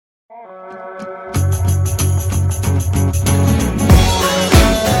Feel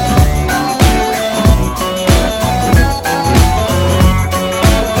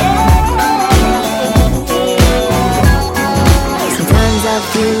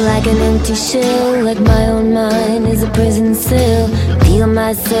like an empty shell, like my own mind is a prison cell. Feel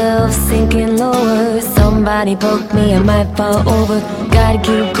myself sinking lower. Somebody poke me, I might fall over. Gotta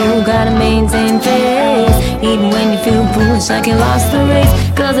keep cool, gotta maintain faith. Even when you feel foolish, like you lost the race.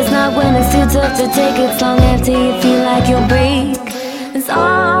 Cause it's not when it's too tough to take. It's long after you feel like you'll break. It's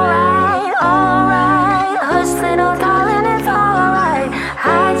alright, alright. Hush, little darling, it's alright.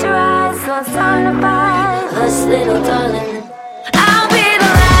 Hide your eyes, so it's time to fight. Hush, little darling.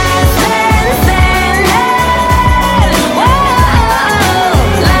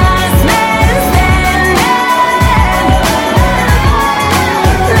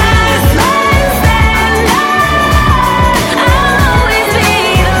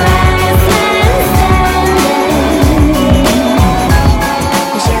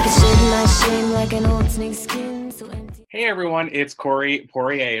 Hey everyone, it's Corey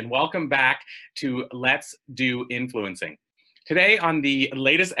Poirier, and welcome back to Let's Do Influencing. Today on the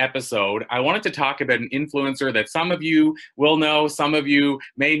latest episode, I wanted to talk about an influencer that some of you will know, some of you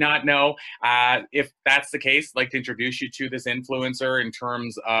may not know. If that's the case, I'd like to introduce you to this influencer in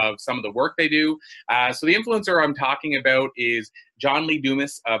terms of some of the work they do. So the influencer I'm talking about is John Lee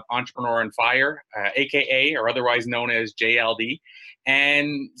Dumas of Entrepreneur on Fire, aka or otherwise known as JLD.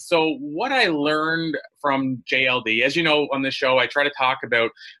 And so what I learned from JLD, as you know on the show, I try to talk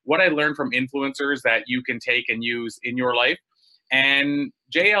about what I learned from influencers that you can take and use in your life. And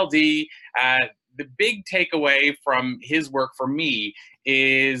JLD, the big takeaway from his work for me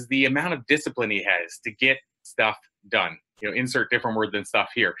is the amount of discipline he has to get stuff done. You know, insert different word than stuff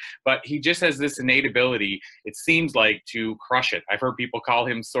here. But he just has this innate ability, it seems like, to crush it. I've heard people call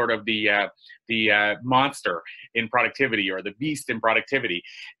him sort of the monster in productivity or the beast in productivity.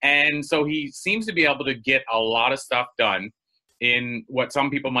 And so he seems to be able to get a lot of stuff done in what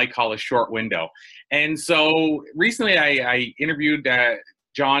some people might call a short window. And so recently I interviewed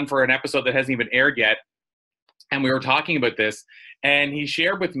John for an episode that hasn't even aired yet. And we were talking about this, and he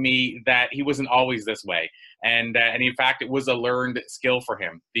shared with me that he wasn't always this way, and in fact, it was a learned skill for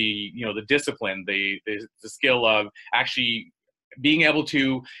him. The discipline, the skill of actually being able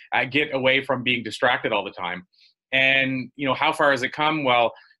to get away from being distracted all the time. And how far has it come?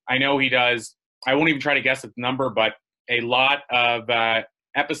 Well, I know he does. I won't even try to guess the number, but a lot of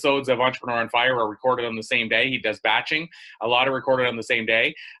episodes of Entrepreneur on Fire are recorded on the same day. He does batching. A lot are recorded on the same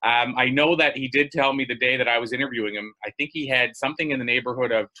day. I know that he did tell me the day that I was interviewing him, I think he had something in the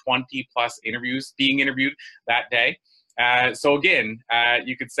neighborhood of 20 plus interviews being interviewed that day. So again,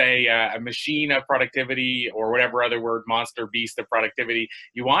 you could say a machine of productivity or whatever other word, monster beast of productivity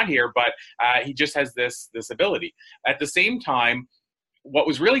you want here, but he just has this ability. At the same time, what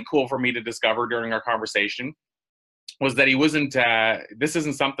was really cool for me to discover during our conversation was that he wasn't, this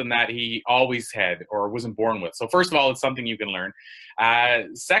isn't something that he always had or wasn't born with. So first of all, it's something you can learn.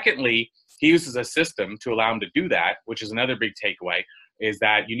 Secondly, he uses a system to allow him to do that, which is another big takeaway, is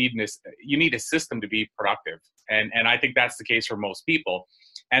that you need a system to be productive. And I think that's the case for most people.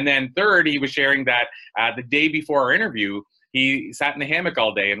 And then third, he was sharing that the day before our interview, he sat in the hammock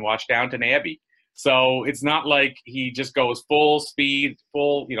all day and watched Downton Abbey. So it's not like he just goes full speed,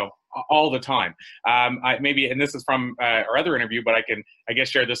 all the time. And this is from our other interview, but I guess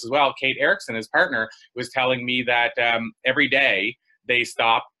share this as well. Kate Erickson, his partner, was telling me that every day they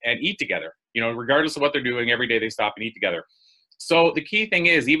stop and eat together. Regardless of what they're doing, every day they stop and eat together. So the key thing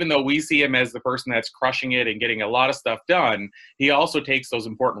is, even though we see him as the person that's crushing it and getting a lot of stuff done, he also takes those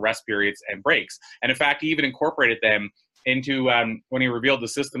important rest periods and breaks. And in fact, he even incorporated them into when he revealed the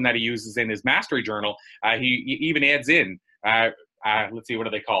system that he uses in his mastery journal. He even adds in, let's see, what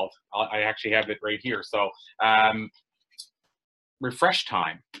are they called? I actually have it right here. So refresh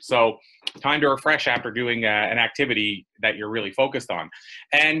time. So time to refresh after doing an activity that you're really focused on.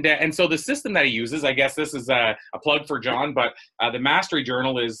 And so the system that he uses, I guess this is a plug for John, but the Mastery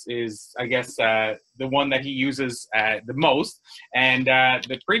Journal is I guess, the one that he uses the most. And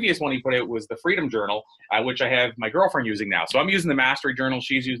the previous one he put out was the Freedom Journal, which I have my girlfriend using now. So I'm using the Mastery Journal.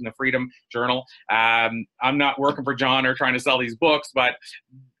 She's using the Freedom Journal. I'm not working for John or trying to sell these books, but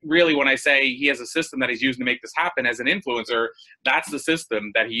really, when I say he has a system that he's using to make this happen as an influencer, that's the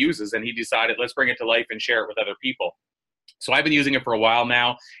system that he uses. And he decided, let's bring it to life and share it with other people. So I've been using it for a while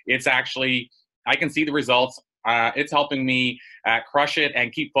now. It's actually, I can see the results. It's helping me crush it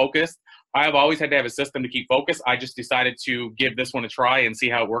and keep focused I've always had to have a system to keep focus. I just decided to give this one a try and see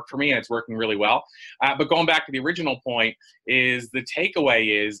how it worked for me, and it's working really well. But going back to the original point, is the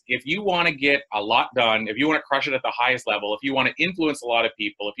takeaway is if you want to get a lot done, if you want to crush it at the highest level, if you want to influence a lot of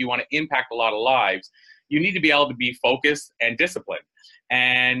people, if you want to impact a lot of lives, you need to be able to be focused and disciplined.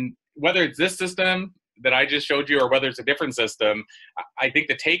 And whether it's this system that I just showed you or whether it's a different system, I think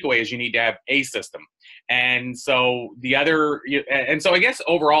the takeaway is you need to have a system. And so I guess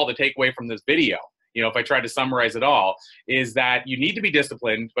overall the takeaway from this video, if I try to summarize it all, is that you need to be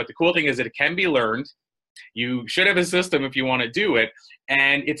disciplined, but the cool thing is that it can be learned. You should have a system if you want to do it.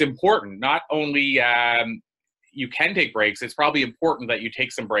 And it's important, not only you can take breaks, it's probably important that you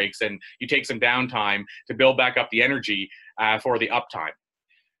take some breaks and you take some downtime to build back up the energy for the uptime.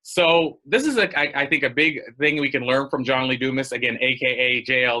 So this is, I think, a big thing we can learn from John Lee Dumas, again, AKA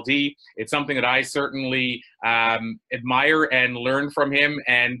JLD. It's something that I certainly admire and learn from him.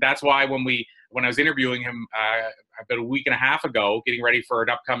 And that's why when I was interviewing him about a week and a half ago, getting ready for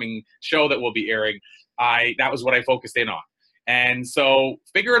an upcoming show that will be airing, that was what I focused in on. And so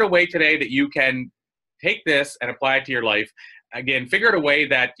figure out a way today that you can take this and apply it to your life. Again, figure out a way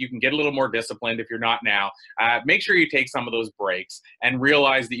that you can get a little more disciplined if you're not now. Make sure you take some of those breaks and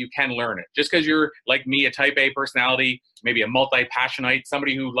realize that you can learn it. Just because you're, like me, a type A personality, maybe a multi-passionate,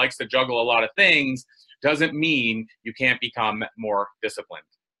 somebody who likes to juggle a lot of things, doesn't mean you can't become more disciplined.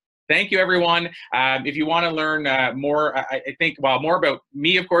 Thank you, everyone. If you want to learn more, more about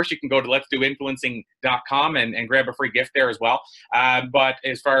me, of course, you can go to letsdoinfluencing.com and grab a free gift there as well. But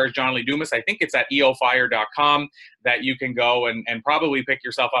as far as John Lee Dumas, I think it's at eofire.com that you can go and probably pick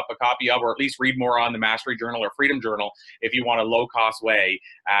yourself up a copy of, or at least read more on the Mastery Journal or Freedom Journal if you want a low-cost way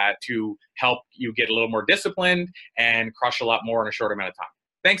to help you get a little more disciplined and crush a lot more in a short amount of time.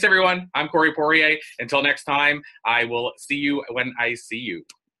 Thanks, everyone. I'm Corey Poirier. Until next time, I will see you when I see you.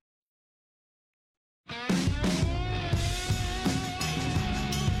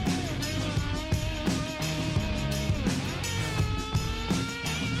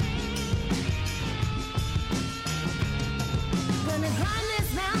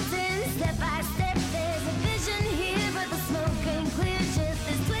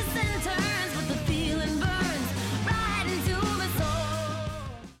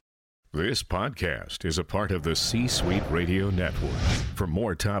 This podcast is a part of the C-Suite Radio Network. For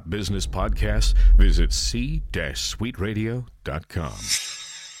more top business podcasts, visit c-suiteradio.com.